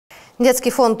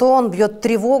Детский фонд ООН бьет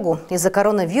тревогу. Из-за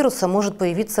коронавируса может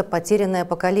появиться потерянное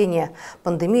поколение.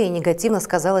 Пандемия негативно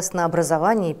сказалась на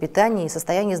образовании, питании и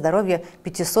состоянии здоровья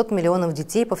 500 миллионов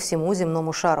детей по всему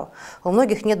земному шару. У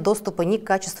многих нет доступа ни к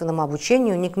качественному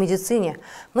обучению, ни к медицине.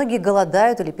 Многие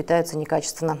голодают или питаются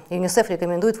некачественно. ЮНИСЕФ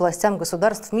рекомендует властям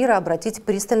государств мира обратить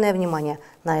пристальное внимание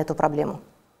на эту проблему.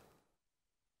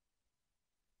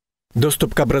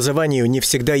 Доступ к образованию не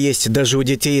всегда есть даже у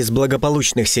детей из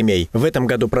благополучных семей. В этом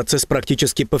году процесс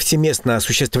практически повсеместно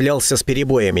осуществлялся с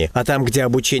перебоями. А там, где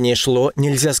обучение шло,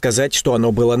 нельзя сказать, что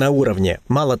оно было на уровне.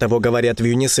 Мало того, говорят в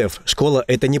ЮНИСЕФ, школа –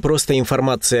 это не просто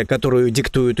информация, которую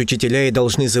диктуют учителя и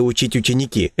должны заучить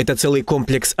ученики. Это целый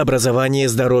комплекс образования,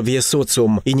 здоровья,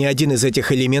 социум. И ни один из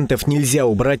этих элементов нельзя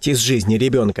убрать из жизни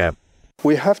ребенка.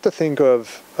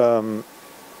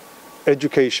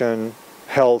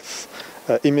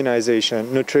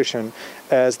 Immunization, nutrition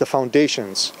as the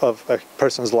foundations of a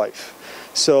person's life.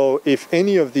 So if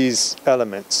any of these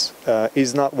elements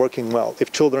is not working well,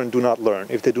 if children do not learn,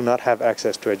 if they do not have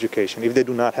access to education, if they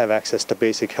do not have access to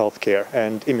basic health care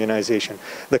and immunization,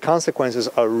 the consequences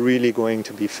are really going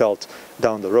to be felt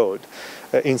down the road.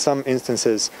 In some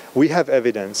instances, we have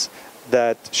evidence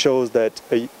that shows that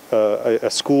a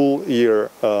school year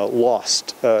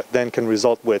lost then can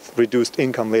result with reduced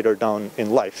income later down in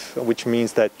life, which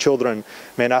means that children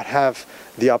may not have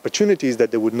the opportunities that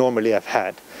they would normally have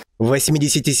had. В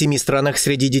 87 странах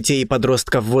среди детей и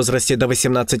подростков в возрасте до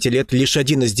 18 лет лишь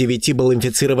 1 из 9 был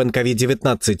инфицирован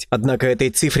COVID-19. Однако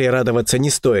этой цифре радоваться не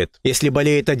стоит. Если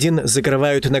болеет один,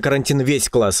 закрывают на карантин весь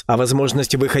класс, а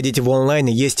возможность выходить в онлайн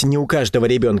есть не у каждого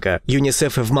ребенка.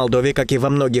 ЮНИСЕФ в Молдове, как и во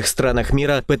многих странах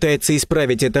мира, пытается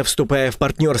исправить это, вступая в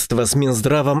партнерство с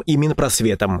Минздравом и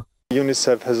Минпросветом.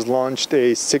 UNICEF has launched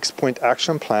a 6-point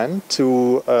action plan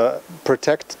to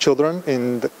protect children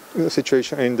in the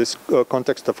situation in this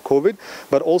context of COVID,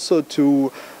 but also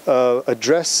to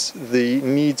address the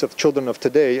needs of children of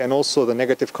today and also the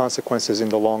negative consequences in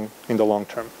the long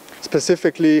term.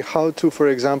 Specifically, how to, for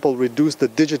example, reduce the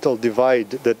digital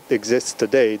divide that exists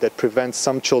today that prevents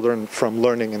some children from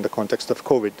learning in the context of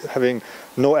COVID, having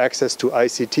no access to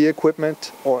ICT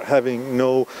equipment or having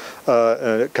no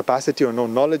capacity or no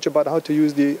knowledge about how to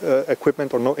use the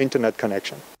equipment or no internet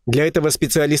connection. Для этого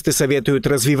специалисты советуют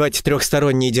развивать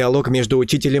трехсторонний диалог между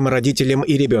учителем, родителем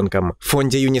и ребенком. В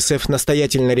фонде ЮНИСЕФ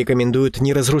настоятельно рекомендуют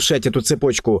не разрушать эту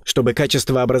цепочку, чтобы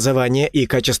качество образования и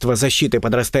качество защиты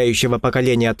подрастающего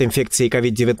поколения от инфекции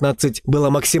COVID-19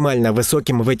 было максимально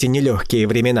высоким в эти нелегкие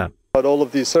времена. All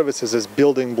of these services is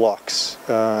building blocks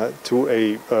to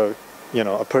a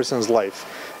person's life.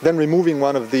 Then removing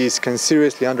one of these can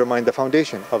seriously undermine the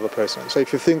foundation of a person. So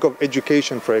if you think of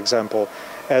education, for example,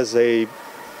 as a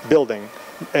building,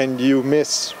 and you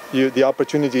miss the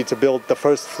opportunity to build the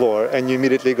first floor, and you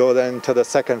immediately go then to the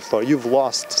second floor, you've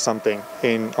lost something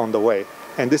on the way.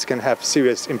 And this can have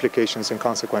serious implications and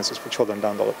consequences for children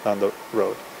down the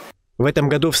road. В этом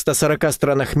году в 140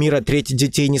 странах мира треть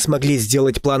детей не смогли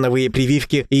сделать плановые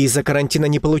прививки и из-за карантина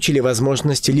не получили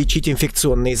возможности лечить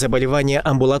инфекционные заболевания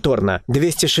амбулаторно.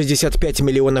 265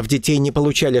 миллионов детей не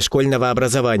получали школьного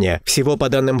образования. Всего, по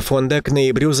данным фонда, к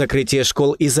ноябрю закрытие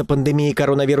школ из-за пандемии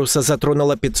коронавируса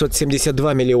затронуло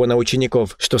 572 миллиона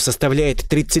учеников, что составляет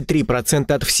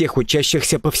 33% от всех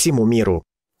учащихся по всему миру.